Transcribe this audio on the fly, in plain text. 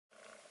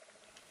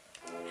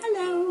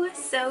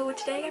So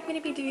today I'm going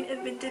to be doing a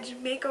vintage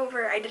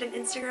makeover. I did an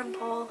Instagram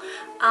poll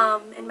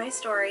in my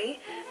story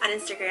on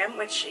Instagram,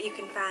 which you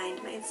can find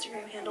my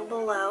Instagram handle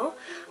below,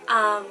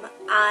 on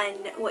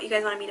what you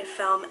guys wanted me to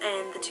film,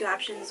 and the two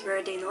options were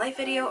a day in the life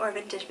video or a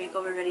vintage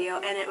makeover video,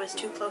 and it was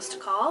too close to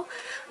call,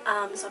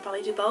 so I'll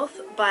probably do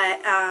both,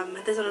 but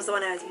this one was the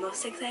one I was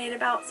most excited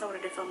about, so I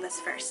wanted to film this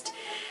first.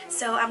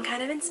 So I'm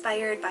kind of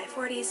inspired by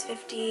 40s,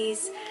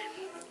 50s,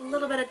 a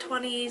little bit of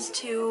 20s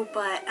too,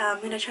 but I'm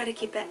going to try to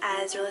keep it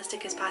as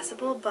realistic as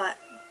possible, but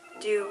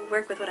do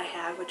work with what I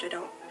have, which I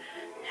don't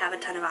have a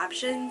ton of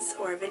options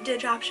or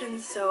vintage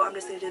options, so I'm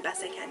just going to do the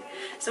best I can.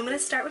 So I'm going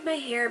to start with my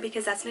hair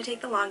because that's going to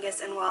take the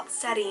longest, and while it's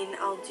setting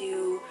I'll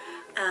do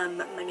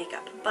my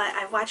makeup. But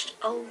I've watched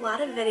a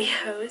lot of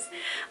videos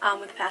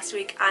the past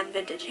week on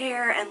vintage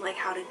hair and like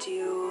how to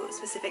do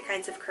specific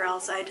kinds of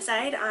curls, so I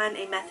decided on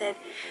a method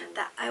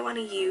that I want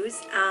to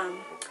use,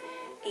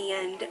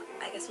 and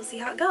I guess we'll see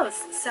how it goes.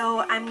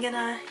 So I'm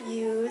gonna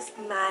use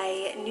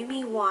my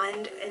Numi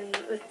wand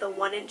with the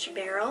 1-inch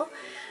barrel,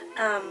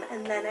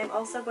 and then I'm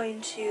also going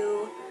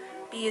to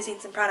be using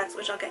some products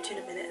which I'll get to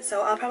in a minute.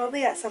 So I'll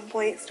probably at some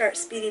point start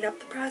speeding up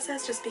the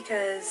process just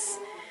because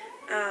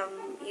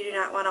you do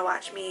not want to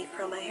watch me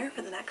curl my hair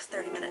for the next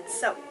 30 minutes.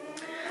 So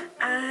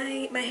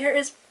my hair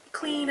is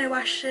clean. I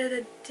washed it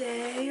a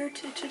day or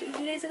two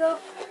days ago,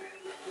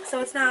 so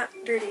it's not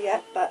dirty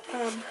yet, but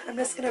I'm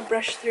just going to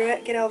brush through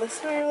it, get all the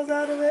snarls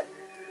out of it.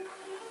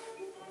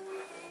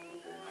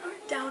 I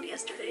went down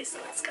yesterday, so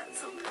it's got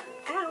some,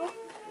 ow!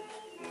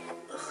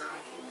 Ugh.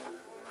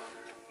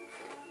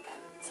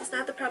 This is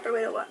not the proper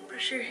way to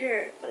brush your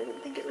hair, but I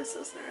didn't think it was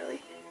so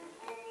snarly.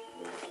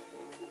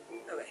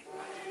 Okay.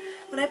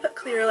 When I put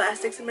clear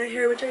elastics in my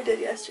hair, which I did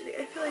yesterday,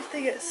 I feel like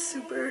they get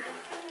super,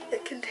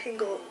 it can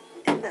tangle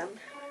in them.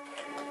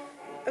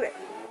 Okay.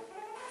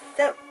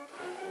 So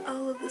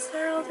all of the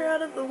snarls are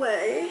out of the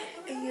way,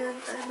 and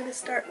I'm going to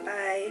start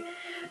by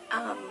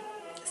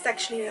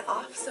sectioning it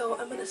off. So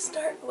I'm going to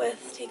start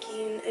with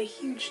taking a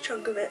huge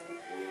chunk of it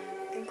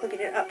and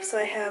clipping it up so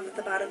I have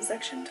the bottom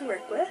section to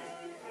work with.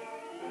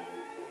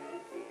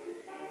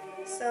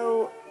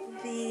 So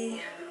the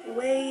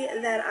way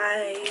that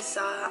I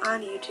saw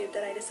on YouTube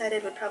that I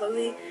decided would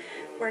probably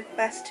work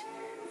best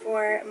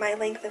for my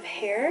length of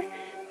hair,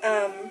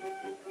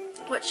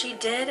 what she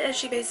did is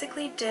she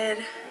basically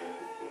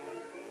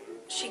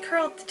she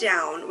curled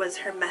down was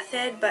her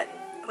method, but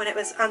when it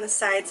was on the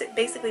sides it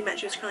basically meant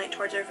she was curling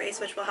towards her face,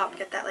 which will help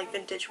get that like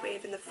vintage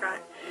wave in the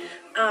front.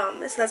 So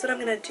that's what I'm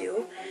going to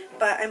do,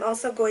 but I'm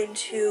also going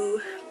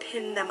to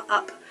pin them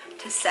up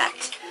to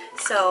set.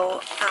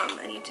 So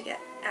I need to get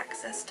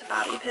access to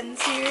bobby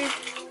pins here.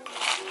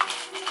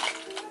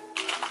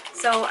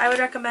 So I would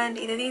recommend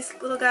either these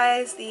little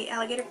guys, the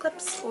alligator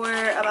clips, or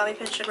a bobby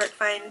pin should work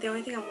fine. The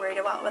only thing I'm worried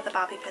about with a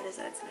bobby pin is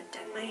that it's going to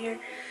dent my hair,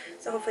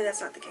 so hopefully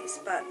that's not the case.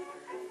 But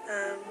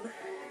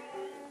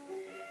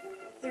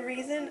the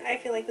reason I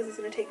feel like this is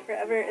going to take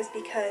forever is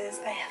because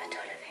I have a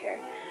ton of hair.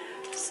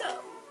 So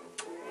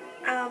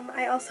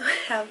I also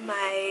have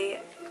my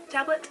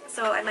tablet,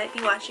 so I might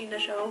be watching the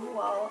show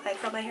while I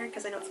curl my hair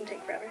because I know it's going to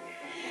take forever.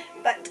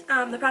 But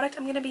the product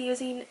I'm going to be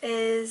using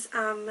is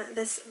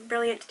this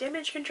Brilliant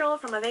Damage Control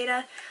from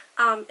Aveda.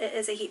 It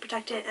is a heat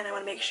protectant, and I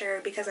want to make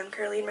sure, because I'm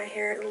curling my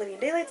hair and letting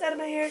daylights out of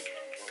my hair,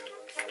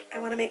 I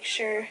want to make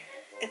sure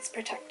it's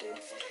protected.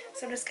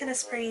 So I'm just kind of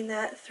spraying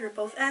that through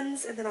both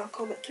ends, and then I'll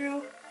comb it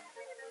through,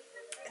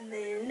 and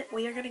then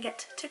we are going to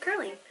get to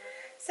curling.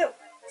 So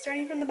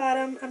starting from the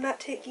bottom, I'm not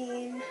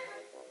taking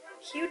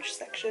huge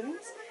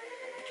sections.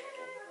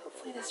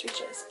 Hopefully this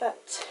reaches,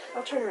 but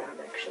I'll turn around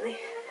actually.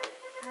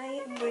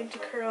 I am going to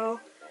curl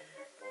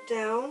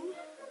down,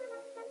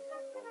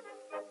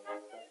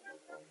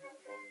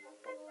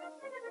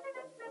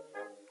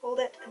 hold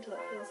it until it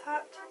feels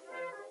hot,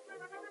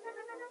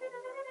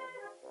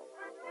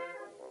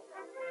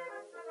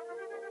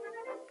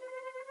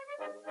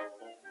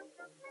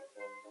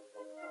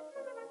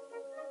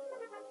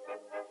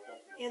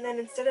 and then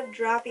instead of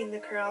dropping the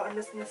curl, I'm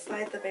just going to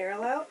slide the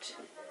barrel out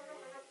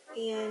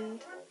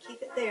and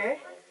keep it there,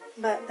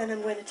 but then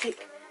I'm going to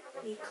take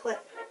the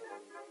clip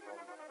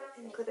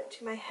and clip it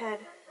to my head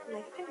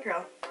like a pin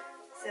curl.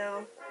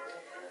 So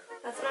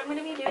that's what I'm going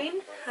to be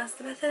doing. That's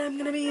the method I'm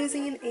going to be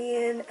using,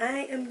 and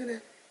I am going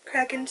to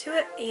crack into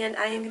it, and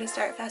I am going to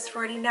start fast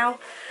forwarding now,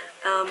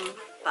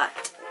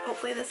 but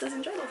hopefully this is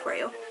enjoyable for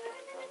you.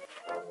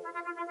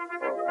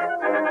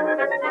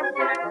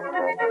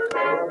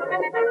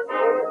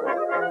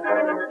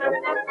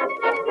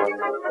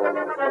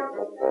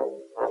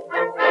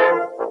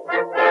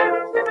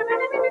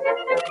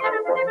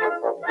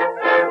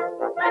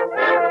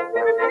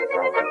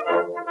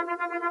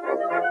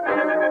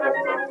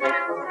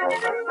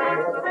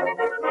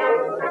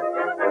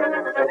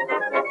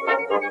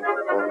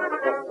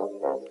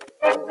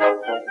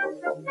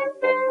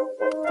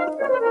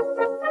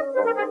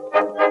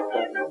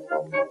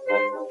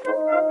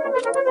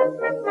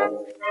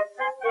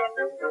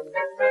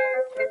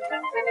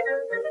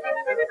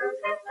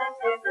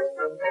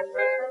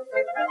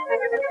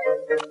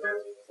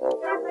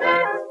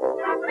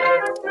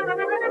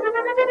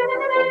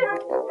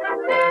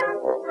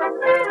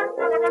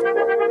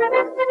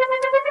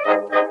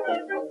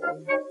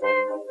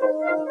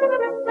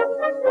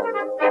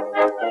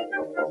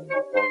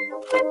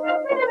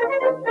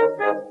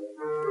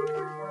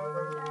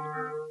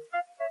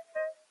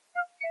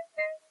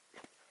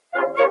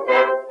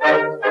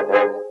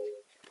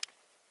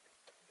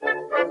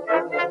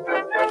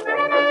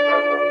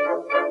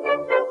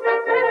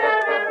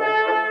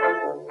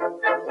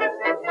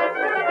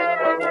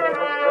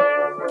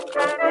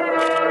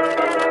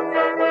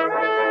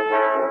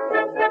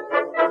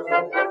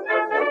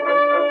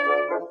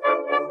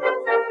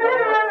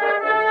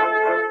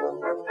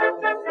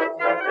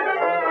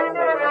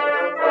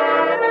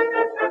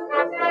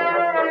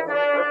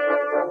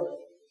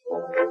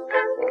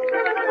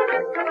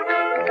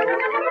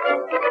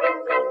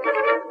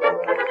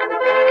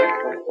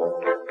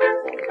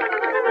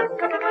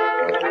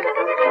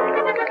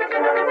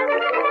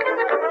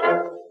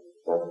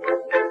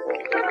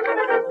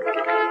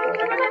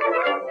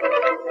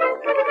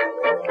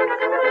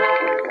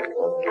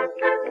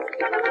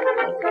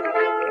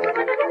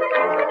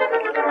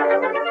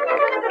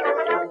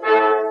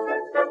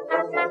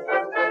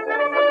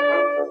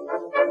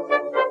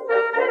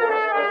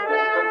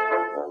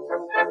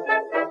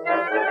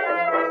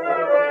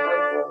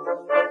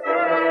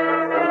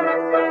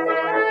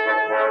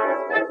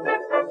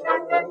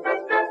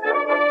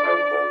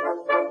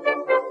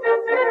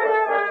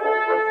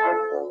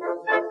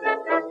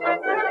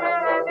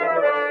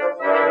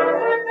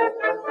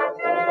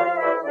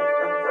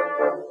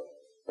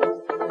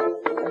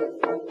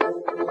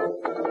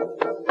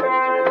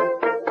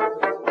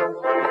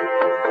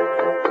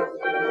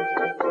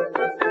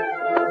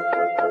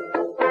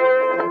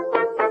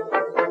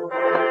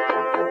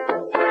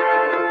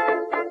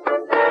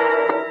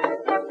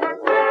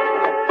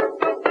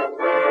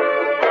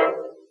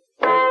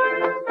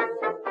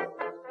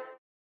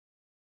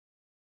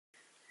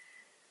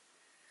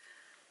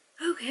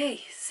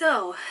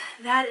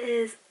 that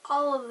is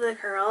all of the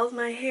curls.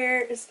 My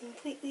hair is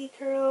completely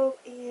curled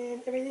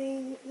and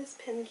everything. This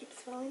pin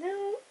keeps falling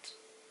out.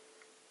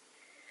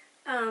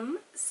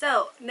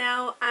 So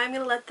now I'm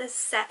gonna let this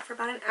set for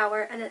about an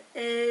hour, and it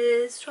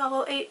is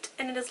 12:08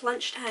 and it is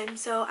lunchtime,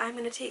 so I'm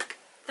gonna take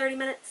 30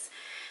 minutes,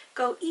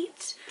 go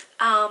eat,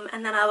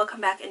 and then I will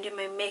come back and do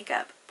my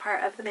makeup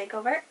part of the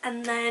makeover,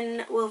 and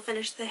then we'll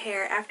finish the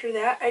hair after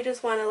that. I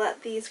just want to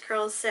let these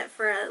curls sit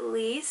for at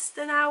least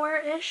an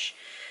hour-ish,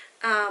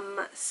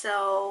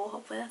 so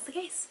hopefully that's the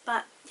case.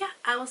 But yeah,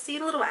 I will see you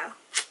in a little while.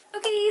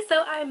 Okay,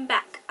 so I'm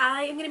back.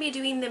 I am going to be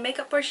doing the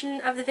makeup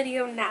portion of the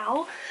video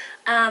now.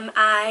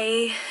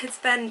 It's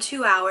been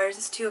 2 hours,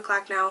 it's 2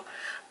 o'clock now,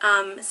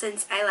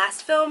 since I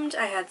last filmed.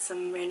 I had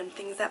some random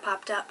things that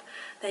popped up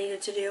that I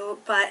needed to do,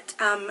 but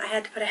I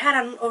had to put a hat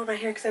on over my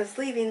hair because I was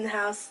leaving the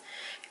house,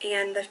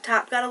 and the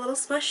top got a little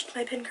smushed,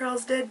 my pin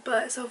curls did,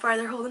 but so far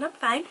they're holding up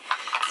fine.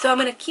 So I'm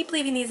going to keep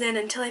leaving these in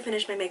until I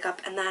finish my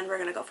makeup, and then we're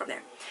going to go from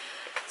there.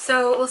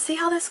 So we'll see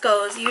how this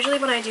goes. Usually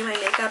when I do my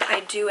makeup,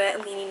 I do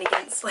it leaning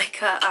against like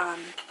a,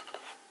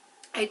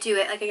 I do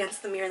it like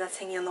against the mirror that's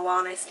hanging on the wall,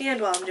 and I stand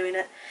while I'm doing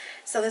it.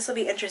 So this will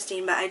be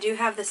interesting, but I do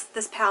have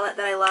this palette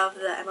that I love.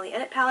 The Emily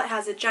Edit palette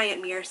has a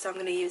giant mirror, so I'm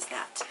going to use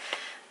that.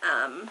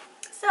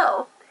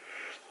 So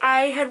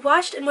I had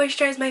washed and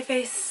moisturized my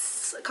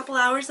face a couple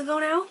hours ago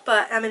now,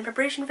 but I'm in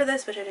preparation for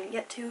this, which I didn't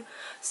get to,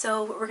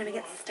 so we're going to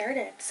get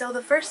started. So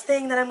the first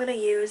thing that I'm going to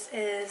use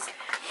is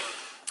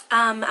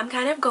I'm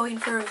kind of going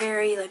for a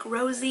very like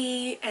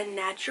rosy and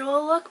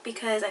natural look,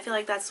 because I feel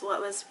like that's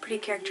what was pretty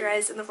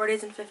characterized in the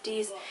 40s and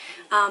 50s.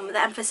 The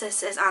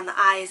emphasis is on the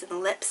eyes and the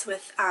lips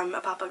with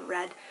a pop of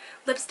red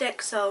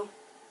lipstick, so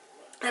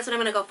that's what I'm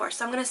going to go for.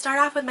 So I'm going to start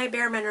off with my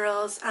Bare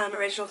Minerals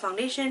Original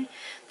Foundation.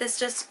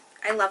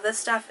 I love this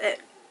stuff.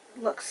 It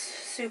looks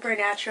super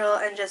natural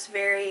and just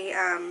very,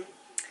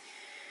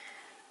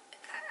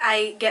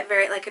 I get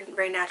a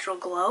very natural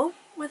glow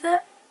with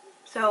it.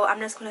 So I'm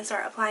just going to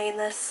start applying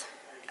this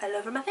all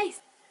over my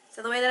face.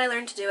 So the way that I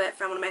learned to do it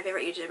from one of my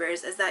favorite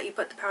YouTubers is that you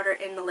put the powder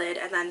in the lid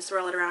and then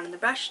swirl it around in the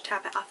brush,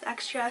 tap it off the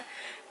extra,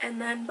 and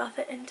then buff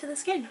it into the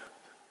skin.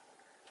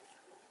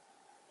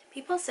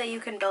 People say you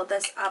can build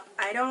this up.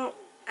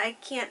 I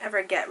can't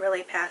ever get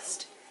really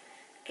past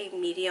a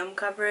medium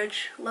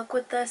coverage look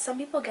with this. Some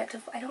people get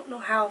to, I don't know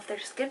how, if their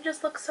skin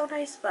just looks so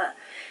nice, but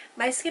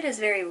my skin is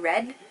very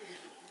red.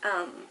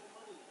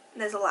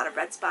 There's a lot of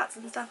red spots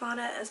and stuff on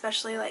it,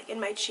 especially like in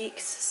my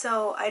cheeks,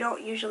 so I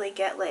don't usually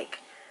get like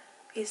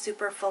a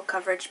super full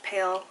coverage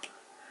pale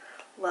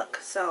look.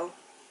 So,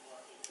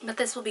 but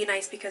this will be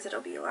nice because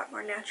it'll be a lot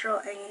more natural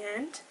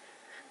and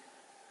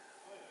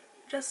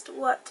just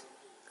what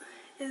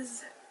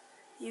is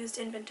used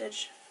in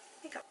vintage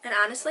makeup. And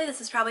honestly,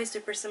 this is probably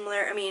super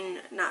similar, I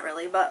mean not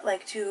really, but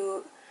like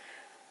to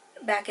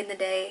back in the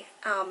day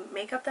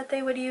makeup that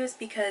they would use,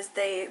 because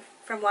they,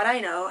 from what I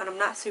know, and I'm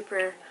not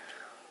super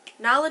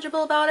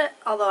knowledgeable about it,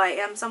 although I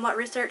am somewhat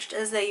researched,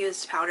 is they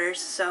used powders,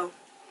 so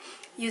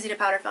using a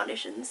powder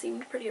foundation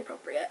seemed pretty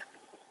appropriate.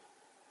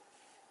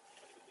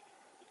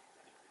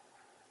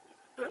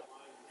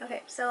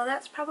 Okay, so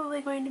that's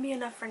probably going to be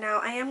enough for now.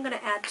 I am going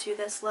to add to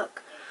this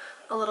look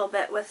a little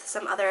bit with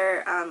some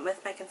other,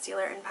 with my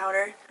concealer and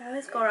powder. I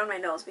always go around my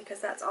nose because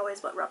that's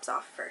always what rubs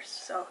off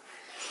first, so.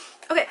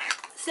 Okay,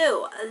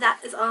 so that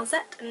is all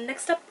set.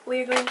 Next up,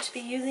 we're going to be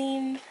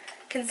using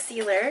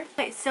concealer.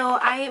 Okay, so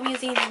I am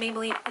using the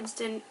Maybelline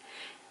Instant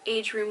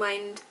Age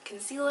Rewind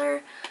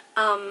Concealer.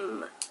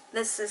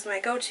 This is my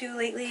go-to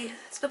lately.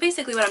 So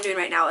basically what I'm doing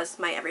right now is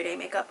my everyday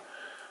makeup.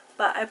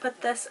 But I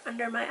put this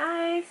under my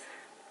eyes,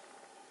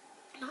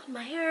 not in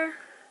my hair,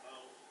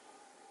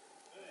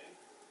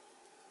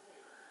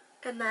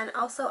 and then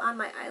also on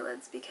my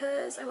eyelids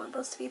because I want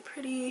those to be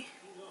pretty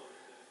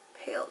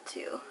pale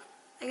too.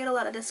 I get a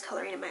lot of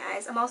discoloring in my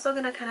eyes. I'm also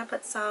going to kind of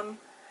put some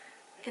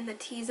in the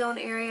T-zone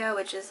area,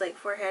 which is like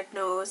forehead,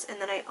 nose,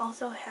 and then I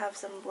also have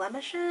some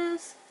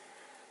blemishes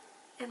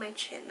in my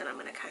chin that I'm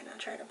going to kind of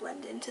try to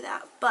blend into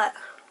that. But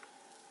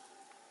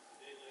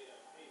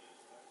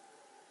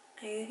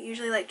I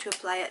usually like to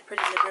apply it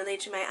pretty liberally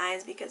to my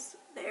eyes because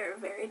they're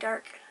very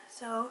dark.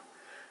 So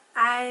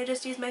I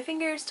just use my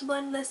fingers to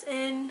blend this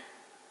in,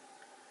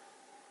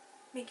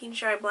 making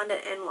sure I blend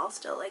it in while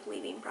still like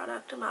leaving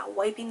product. I'm not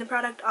wiping the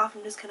product off,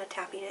 I'm just kind of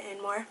tapping it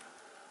in more,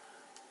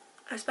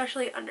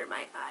 especially under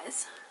my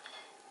eyes.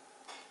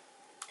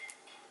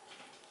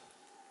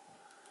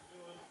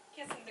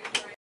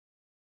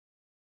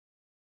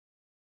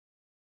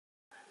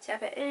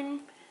 Tap it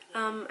in.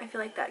 I feel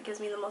like that gives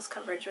me the most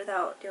coverage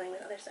without dealing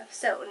with other stuff.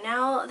 So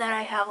now that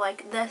I have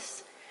like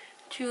this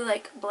to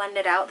like blend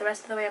it out, the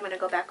rest of the way I'm going to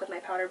go back with my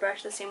powder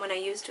brush, the same one I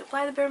used to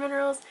apply the Bare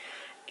Minerals,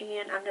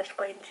 and I'm just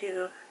going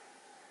to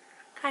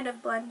kind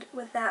of blend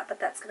with that, but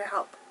that's going to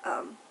help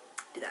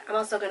do that. I'm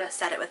also going to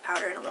set it with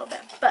powder in a little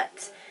bit,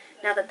 but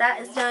now that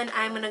that is done,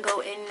 I'm going to go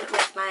in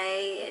with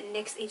my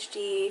NYX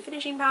HD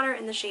finishing powder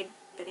in the shade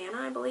Banana,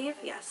 I believe.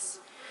 Yes.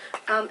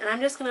 And I'm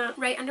just going to,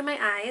 right under my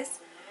eyes,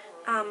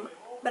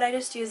 but I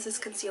just use this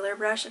concealer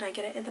brush and I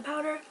get it in the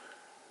powder.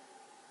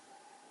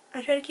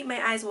 I try to keep my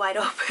eyes wide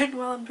open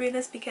while I'm doing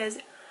this because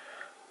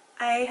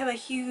I have a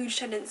huge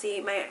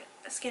tendency, my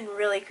skin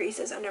really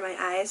creases under my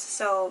eyes,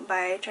 so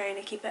by trying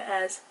to keep it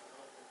as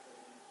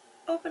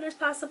open as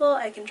possible,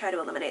 I can try to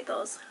eliminate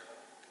those.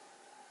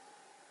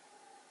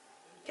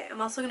 Okay,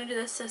 I'm also going to do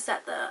this to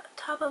set the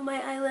top of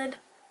my eyelid.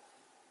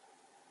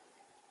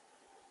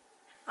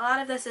 A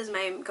lot of this is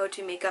my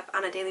go-to makeup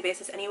on a daily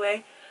basis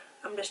anyway.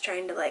 I'm just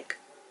trying to like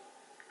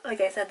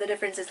I said, the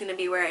difference is going to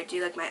be where I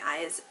do like my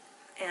eyes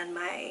and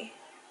my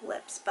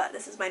lips, but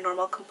this is my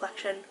normal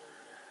complexion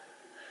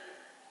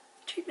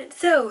treatment.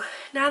 So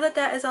now that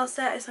that is all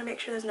set, I just want to make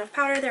sure there's enough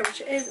powder there,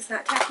 which it is. It's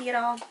not tacky at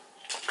all.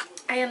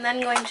 I am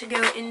then going to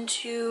go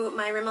into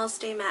my Rimmel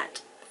Stay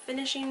Matte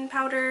finishing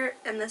powder,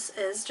 and this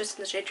is just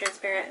in the shade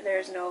Transparent.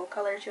 There's no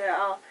color to it at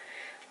all,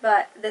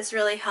 but this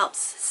really helps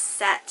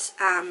set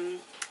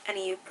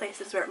any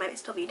places where it might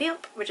still be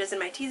damp, which is in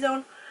my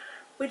T-zone,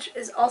 which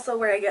is also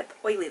where I get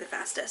oily the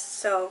fastest.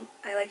 So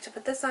I like to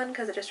put this on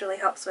because it just really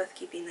helps with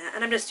keeping that.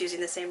 And I'm just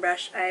using the same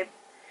brush. I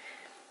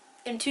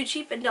am too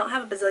cheap and don't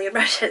have a bazillion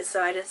brushes,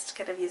 so I just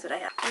kind of use what I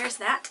have. There's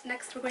that.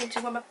 Next we're going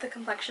to warm up the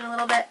complexion a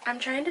little bit. I'm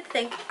trying to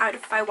think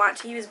if I want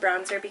to use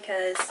bronzer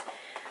because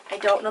I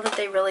don't know that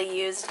they really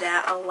used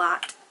that a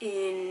lot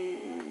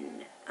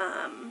in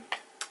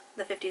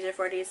the 50s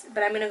or 40s,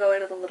 but I'm going to go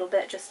in with a little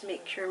bit just to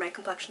make sure my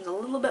complexion's a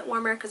little bit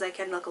warmer because I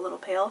can look a little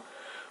pale,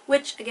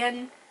 which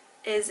again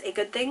is a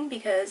good thing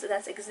because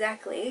that's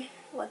exactly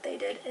what they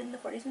did in the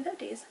 40s and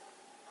 50s.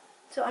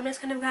 So I'm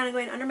just kind of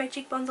going under my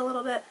cheekbones a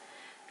little bit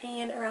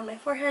and around my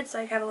forehead so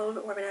I have a little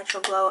bit more of a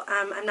natural glow.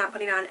 I'm not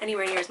putting on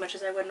anywhere near as much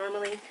as I would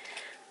normally.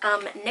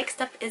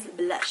 Next up is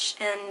blush,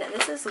 and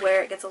this is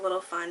where it gets a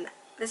little fun.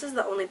 This is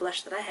the only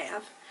blush that I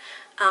have,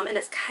 and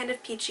it's kind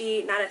of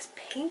peachy, not as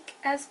pink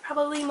as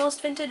probably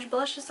most vintage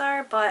blushes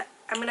are, but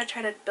I'm going to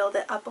try to build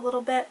it up a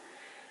little bit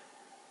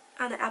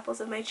on the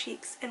apples of my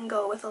cheeks and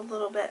go with a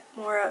little bit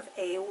more of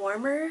a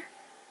warmer.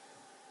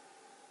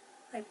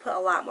 I put a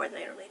lot more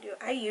than I normally do.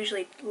 I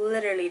usually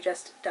literally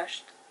just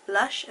dust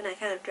blush and I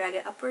kind of drag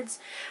it upwards.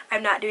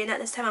 I'm not doing that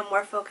this time. I'm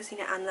more focusing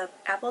it on the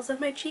apples of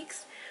my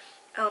cheeks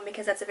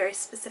because that's a very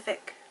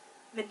specific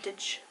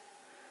vintage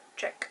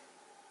trick.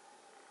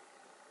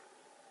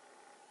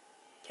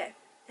 Okay,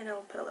 and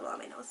I'll put a little on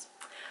my nose.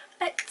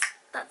 But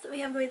that's what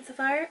we have going so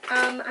far.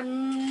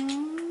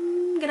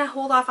 I'm gonna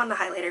hold off on the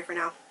highlighter for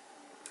now.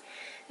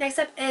 Next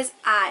up is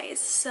eyes.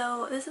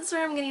 So this is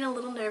where I'm getting a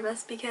little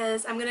nervous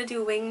because I'm gonna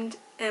do winged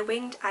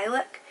eye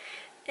look,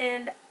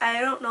 and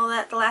I don't know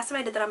that the last time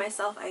I did that on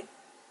myself it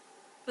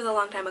was a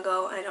long time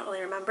ago and I don't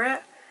really remember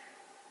it.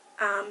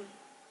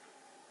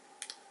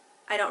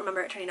 I don't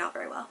remember it turning out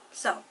very well.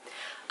 So,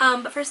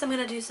 but first I'm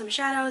gonna do some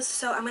shadows.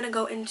 So I'm gonna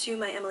go into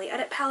my Emily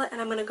Edit palette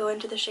and I'm gonna go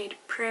into the shade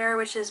Prayer,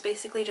 which is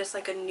basically just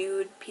like a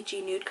nude,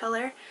 peachy nude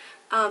color.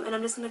 And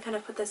I'm just gonna kind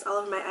of put this all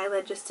over my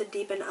eyelid just to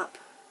deepen up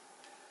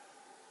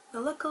the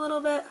look a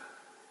little bit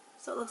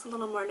so it looks a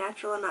little more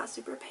natural and not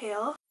super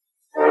pale.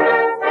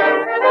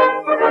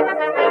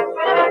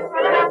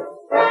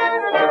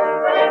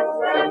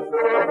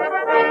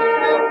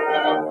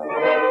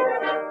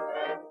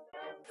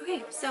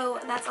 Okay, so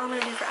that's all I'm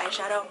going to do for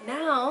eyeshadow.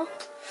 Now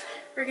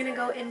we're going to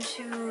go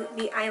into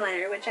the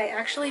eyeliner, which I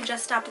actually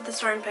just stopped at the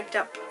store and picked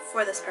up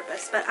for this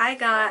purpose, but I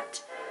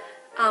got,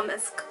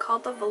 it's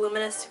called the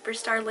Voluminous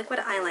Superstar Liquid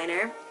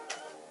Eyeliner,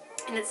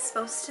 and it's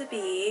supposed to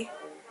be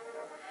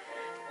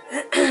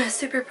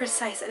super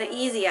precise and an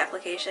easy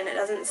application. It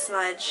doesn't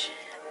smudge,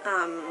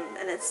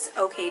 and it's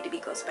okay to be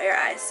close by your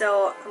eyes.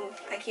 So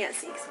I can't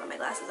see because I have my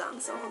glasses on,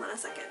 so hold on a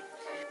second.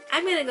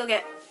 I'm gonna go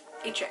get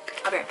a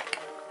trick. I'll be right back.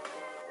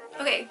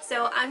 Okay,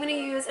 so I'm gonna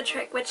use a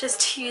trick, which is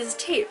to use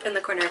tape in the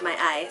corner of my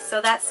eye.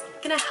 So that's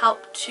gonna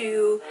help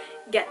to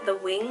get the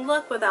wing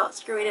look without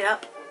screwing it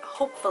up,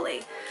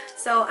 hopefully.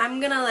 So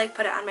I'm gonna like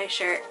put it on my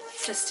shirt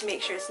just to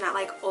make sure it's not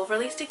like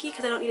overly sticky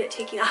because I don't need it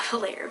taking off a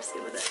layer of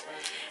skin with it.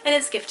 And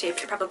it's gift tape,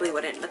 it probably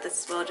wouldn't, but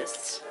this will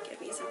just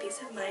give me some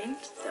peace of mind.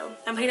 So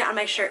I'm putting it on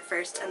my shirt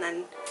first and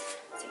then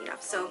taking it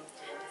off. So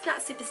it's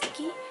not super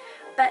sticky,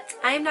 but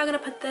I am now gonna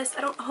put this,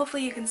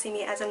 hopefully you can see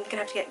me as I'm gonna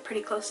have to get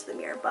pretty close to the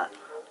mirror, but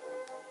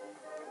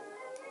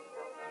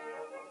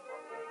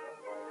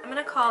I'm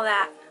gonna call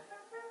that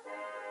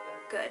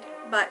good,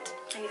 but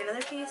I need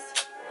another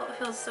piece. Oh, it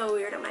feels so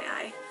weird on my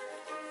eye.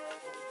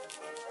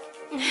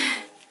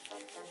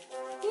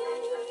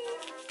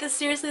 Because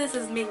seriously, this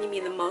is making me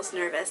the most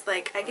nervous.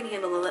 Like, I can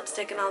handle the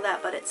lipstick and all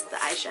that, but it's the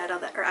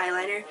eyeshadow or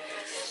eyeliner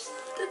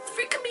that's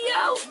freaking me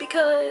out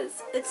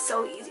because it's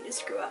so easy to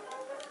screw up.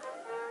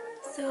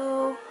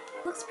 So,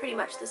 it looks pretty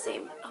much the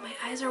same. Oh, my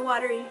eyes are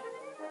watering.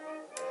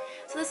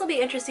 So this will be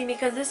interesting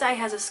because this eye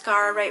has a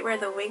scar right where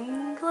the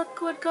wing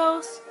look would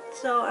go.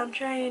 So I'm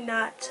trying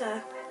not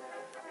to...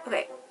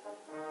 Okay.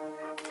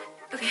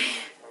 Okay.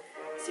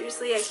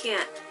 Seriously, I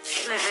can't.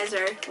 My eyes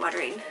are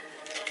watering.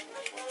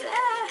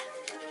 Ah.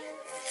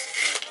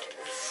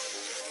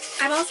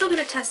 I'm also going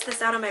to test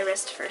this out on my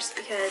wrist first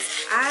because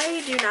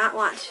I do not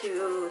want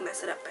to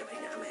mess it up by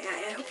putting it on my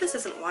eye. I hope this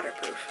isn't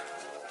waterproof.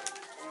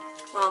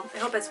 Well, I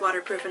hope it's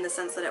waterproof in the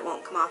sense that it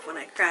won't come off when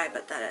I cry,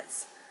 but that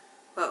it's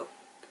Whoa.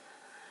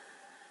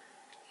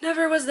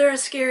 Never was there a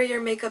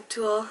scarier makeup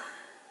tool.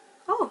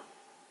 Oh.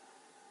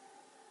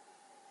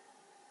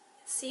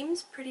 It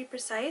seems pretty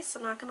precise,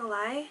 I'm not gonna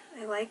lie.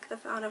 I like the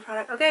final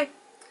product. Okay.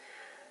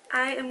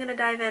 I am gonna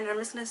dive in. I'm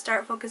just gonna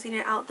start focusing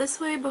it out this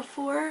way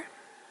before...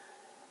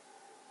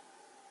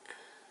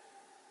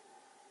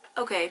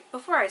 Okay,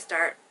 before I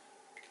start,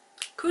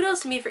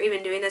 kudos to me for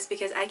even doing this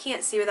because I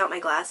can't see without my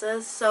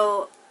glasses,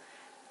 so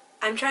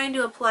I'm trying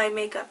to apply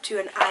makeup to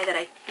an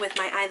eye with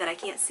my eye that I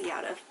can't see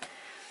out of.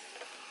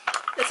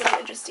 This will be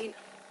interesting.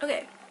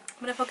 Okay, I'm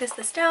gonna focus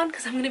this down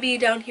because I'm gonna be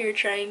down here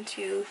trying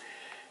to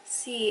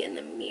see in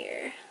the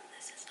mirror.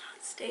 This is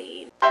not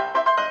staying.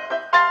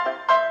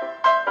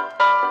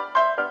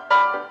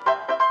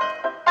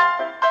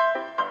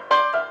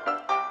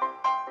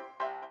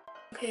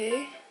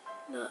 Okay,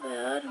 not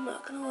bad, I'm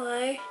not gonna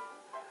lie.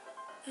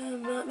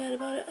 I'm not mad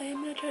about it. I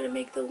am gonna try to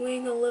make the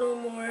wing a little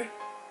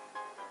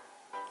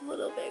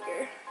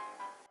bigger.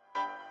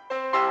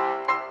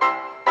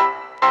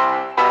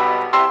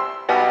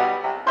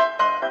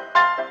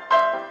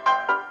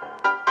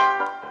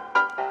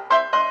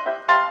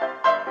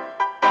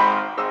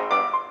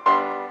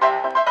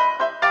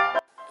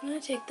 I'm gonna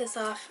take this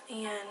off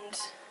and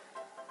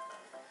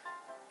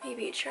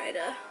maybe try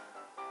to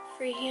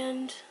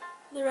freehand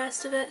the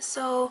rest of it.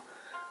 So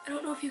I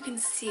don't know if you can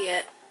see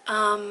it.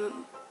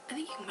 I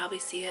think you can probably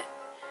see it.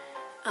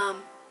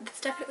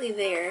 It's definitely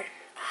there.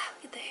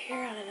 Get the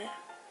hair out of it.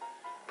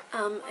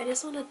 I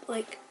just want to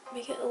like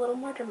make it a little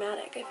more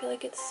dramatic. I feel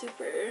like it's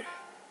super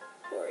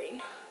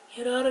boring.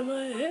 Get out of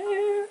my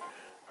hair.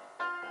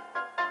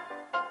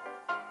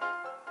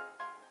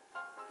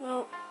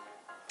 Well,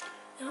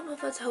 I don't know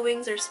if that's how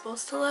wings are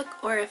supposed to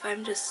look or if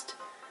I'm just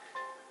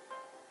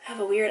have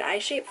a weird eye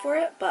shape for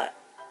it, but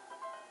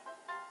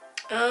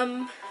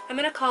I'm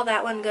gonna call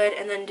that one good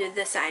and then do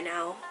this eye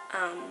now.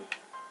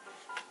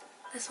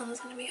 This one is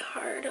gonna be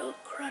hard. Oh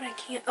crud, I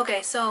can't.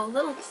 Okay, so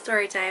little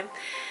story time.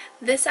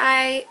 This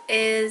eye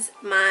is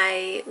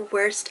my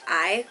worst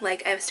eye.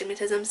 Like, I have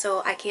astigmatism,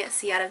 so I can't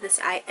see out of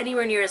this eye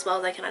anywhere near as well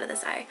as I can out of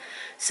this eye.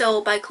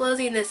 So by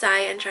closing this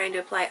eye and trying to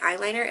apply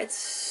eyeliner, it's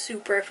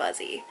super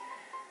fuzzy.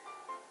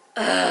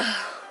 Ugh,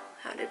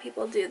 how do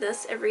people do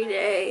this every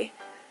day?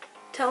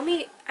 Tell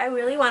me, I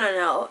really want to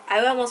know. I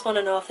almost want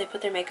to know if they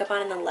put their makeup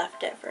on and then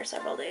left it for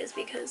several days,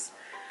 because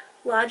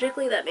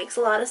logically that makes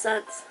a lot of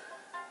sense.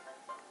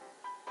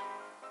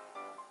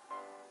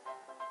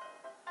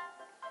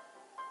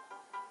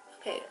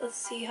 Okay, let's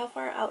see, how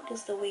far out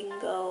does the wing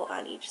go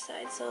on each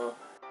side? So,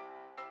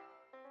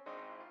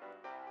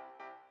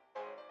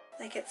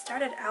 like, it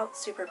started out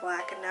super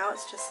black and now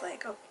it's just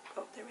like, oh,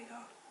 there we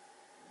go.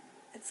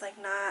 It's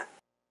like not...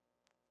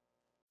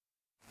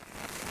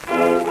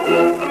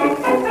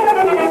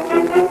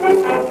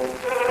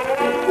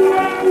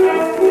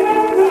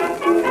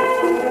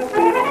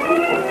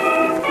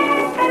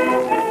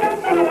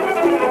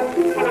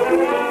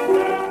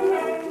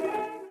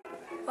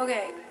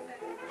 Okay,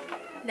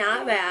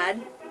 not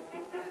bad.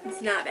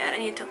 It's not bad. I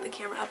need to tilt the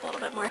camera up a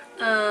little bit more.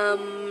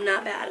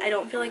 Not bad. I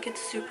don't feel like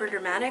it's super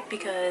dramatic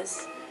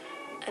because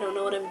I don't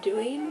know what I'm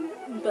doing,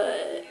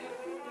 but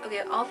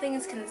okay, all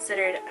things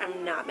considered,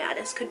 I'm not mad.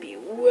 This could be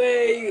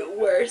way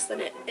worse than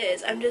it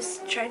is. I'm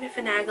just trying to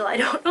finagle. I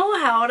don't know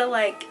how to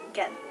like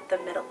get the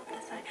middle of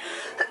this eye.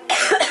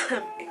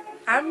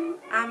 I'm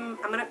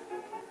gonna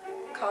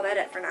call that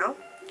it for now.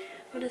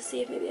 I'm gonna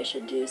see if maybe I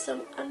should do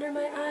some under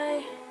my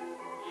eye.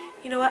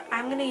 You know what?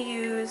 I'm gonna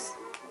use...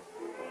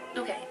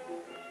 Okay,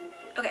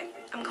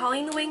 I'm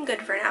calling the wing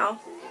good for now.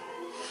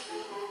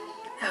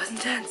 That was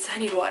intense. I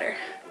need water.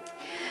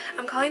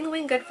 I'm calling the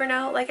wing good for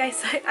now. Like I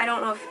said, I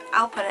don't know if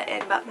I'll put it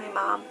in, but my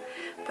mom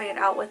pointed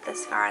out with the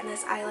scar on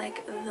this eye,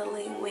 like the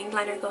wing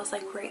liner goes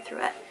like right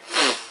through it.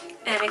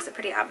 And it makes it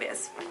pretty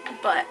obvious.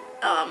 But,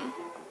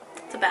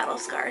 it's a battle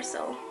scar,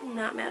 so I'm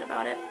not mad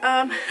about it.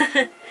 I'm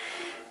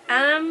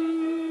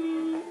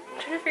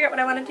trying to figure out what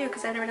I want to do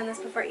because I've never done this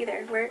before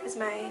either. Where is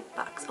my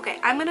box? Okay,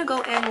 I'm gonna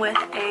go in with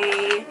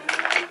a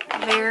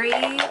very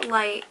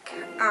like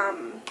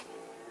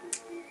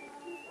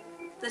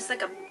this is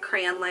like a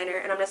crayon liner,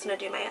 and I'm just gonna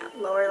do my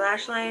lower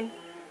lash line,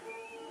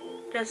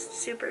 just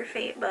super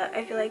faint, but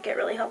I feel like it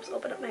really helps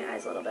open up my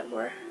eyes a little bit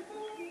more.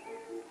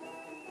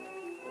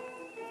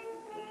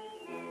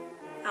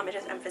 It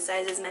just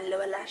emphasizes my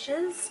lower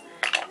lashes.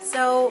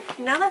 So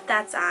now that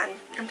that's on,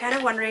 I'm kind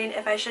of wondering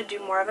if I should do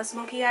more of a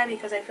smoky eye,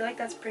 because I feel like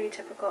that's pretty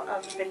typical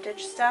of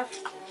vintage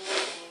stuff.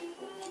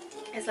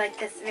 It's like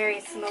this very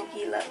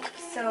smoky look.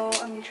 So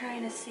I'm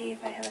trying to see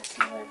if I have a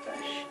smaller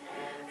brush.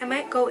 I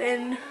might go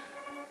in,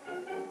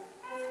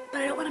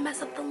 but I don't want to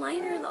mess up the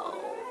liner though.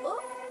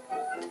 Oh,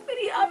 too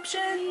many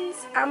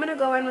options. I'm gonna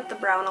go in with the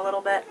brown a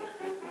little bit,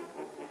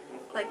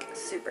 like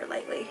super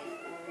lightly.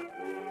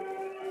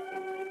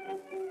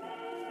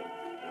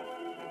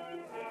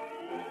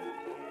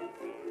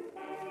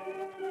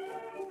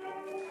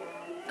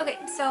 Okay,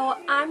 so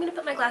I'm going to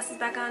put my glasses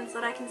back on so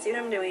that I can see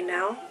what I'm doing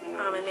now,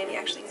 and maybe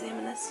actually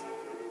examine this.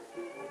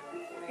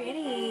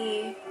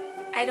 Pretty.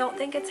 I don't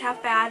think it's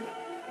half bad.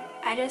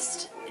 I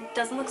just It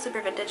doesn't look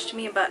super vintage to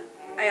me, but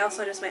I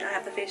also just might not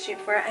have the face shape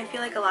for it. I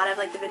feel like a lot of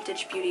like the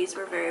vintage beauties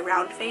were very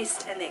round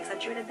faced and they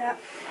accentuated that.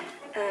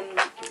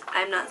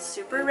 I'm not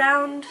super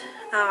round.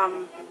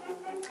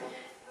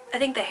 I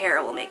think the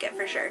hair will make it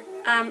for sure.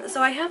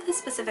 So I have this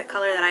specific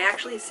color that I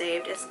actually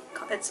saved.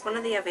 It's one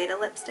of the Aveda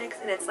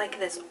lipsticks, and it's like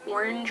this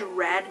orange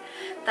red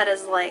that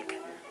is like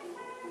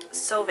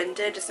so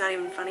vintage, it's not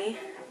even funny.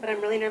 But I'm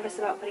really nervous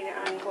about putting it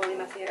on and totally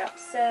messing it up.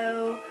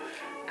 So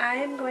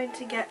I'm going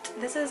to get,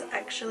 this is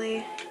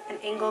actually an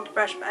angled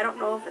brush, but I don't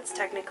know if it's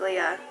technically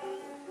a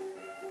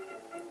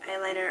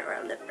eyeliner or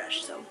a lip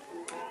brush. So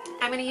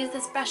I'm going to use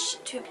this brush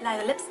to apply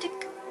the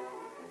lipstick.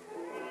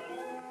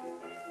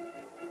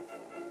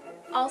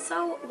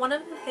 Also, one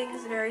of the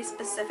things very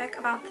specific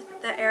about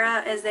the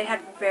era is they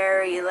had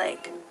very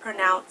like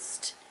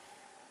pronounced,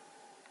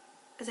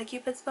 is it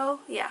Cupid's bow?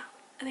 Yeah,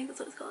 I think that's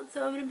what it's called.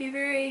 So I'm going to be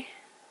very,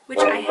 which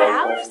I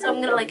have, so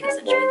I'm going to like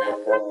accentuate that.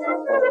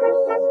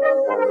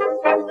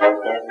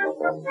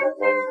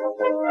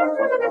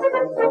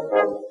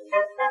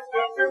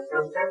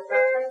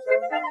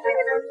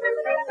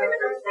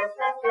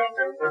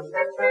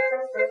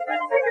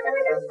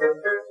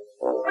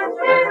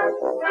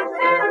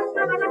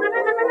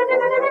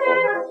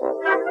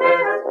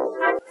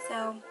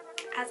 So,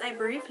 as I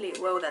briefly,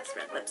 whoa, that's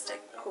red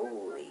lipstick,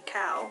 holy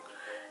cow.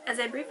 As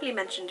I briefly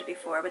mentioned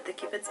before with the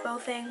Cupid's bow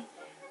thing,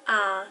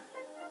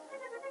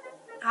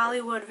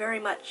 Hollywood very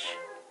much,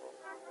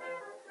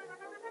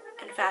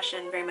 and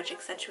fashion very much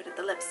accentuated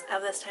the lips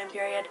of this time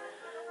period,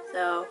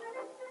 so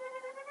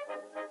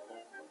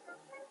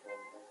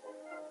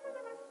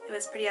it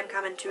was pretty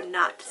uncommon to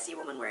not see a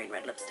woman wearing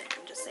red lipstick,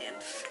 I'm just saying.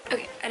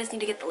 Okay, I just need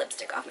to get the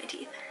lipstick off my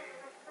teeth.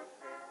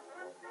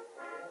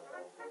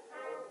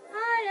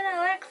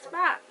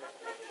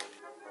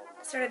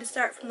 Started to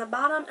start from the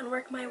bottom and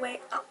work my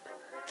way up.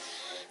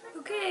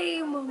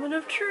 Okay, moment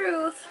of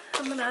truth.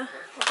 I'm gonna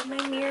open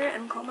my mirror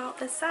and comb out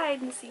this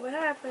side and see what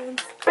happens.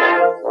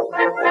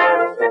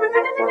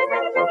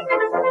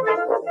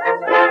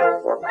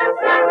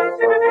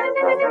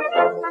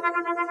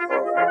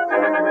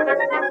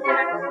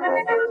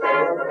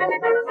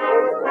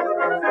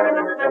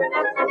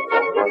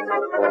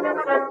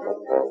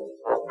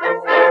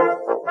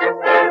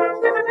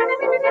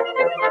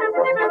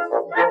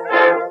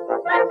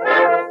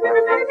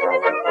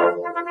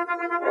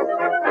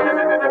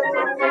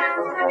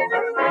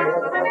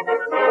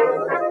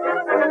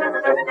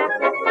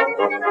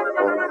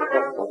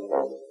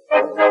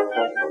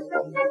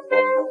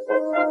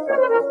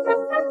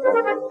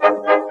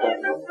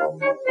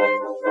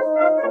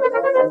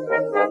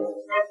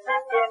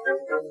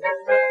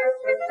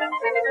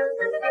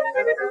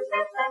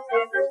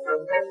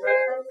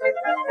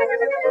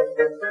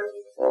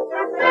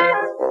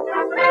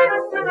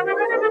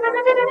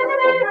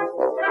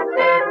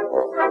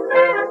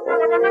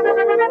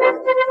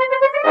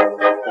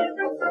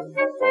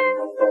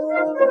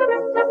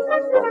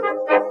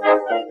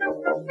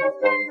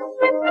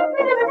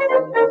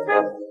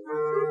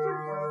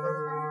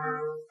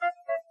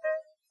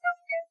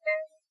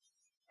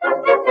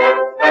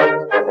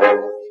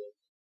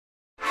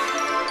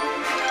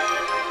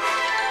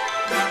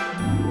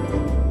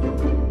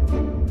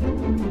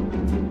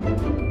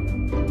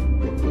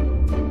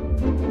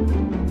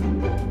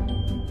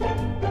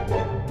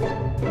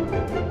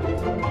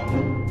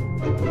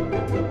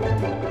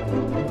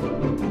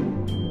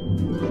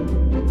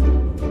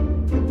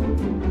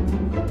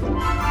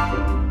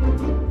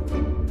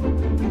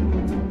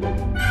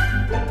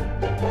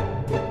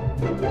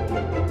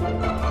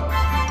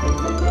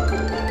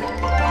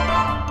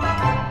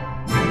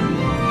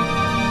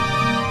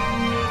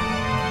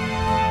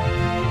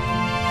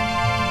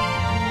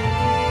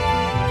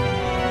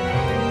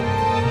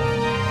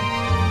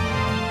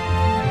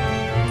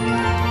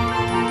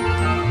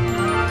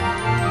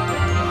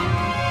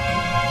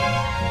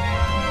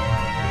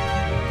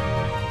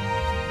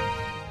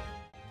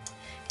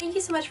 Thank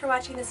you so much for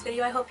watching this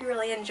video. I hope you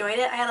really enjoyed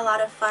it. I had a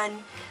lot of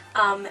fun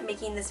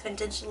making this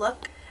vintage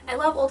look. I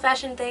love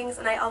old-fashioned things,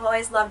 and I've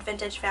always loved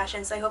vintage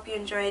fashion, so I hope you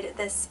enjoyed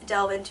this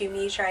delve into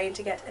me trying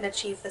to get and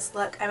achieve this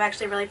look. I'm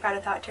actually really proud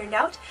of how it turned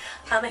out.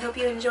 I hope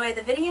you enjoyed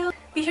the video.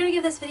 Be sure to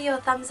give this video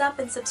a thumbs up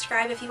and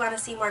subscribe if you want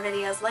to see more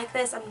videos like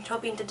this. I'm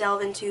hoping to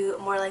delve into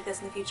more like this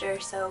in the future,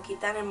 so keep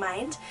that in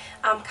mind.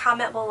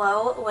 Comment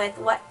below with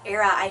what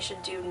era I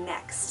should do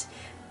next.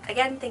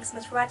 Again, thanks so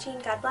much for watching.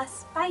 God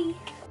bless. Bye!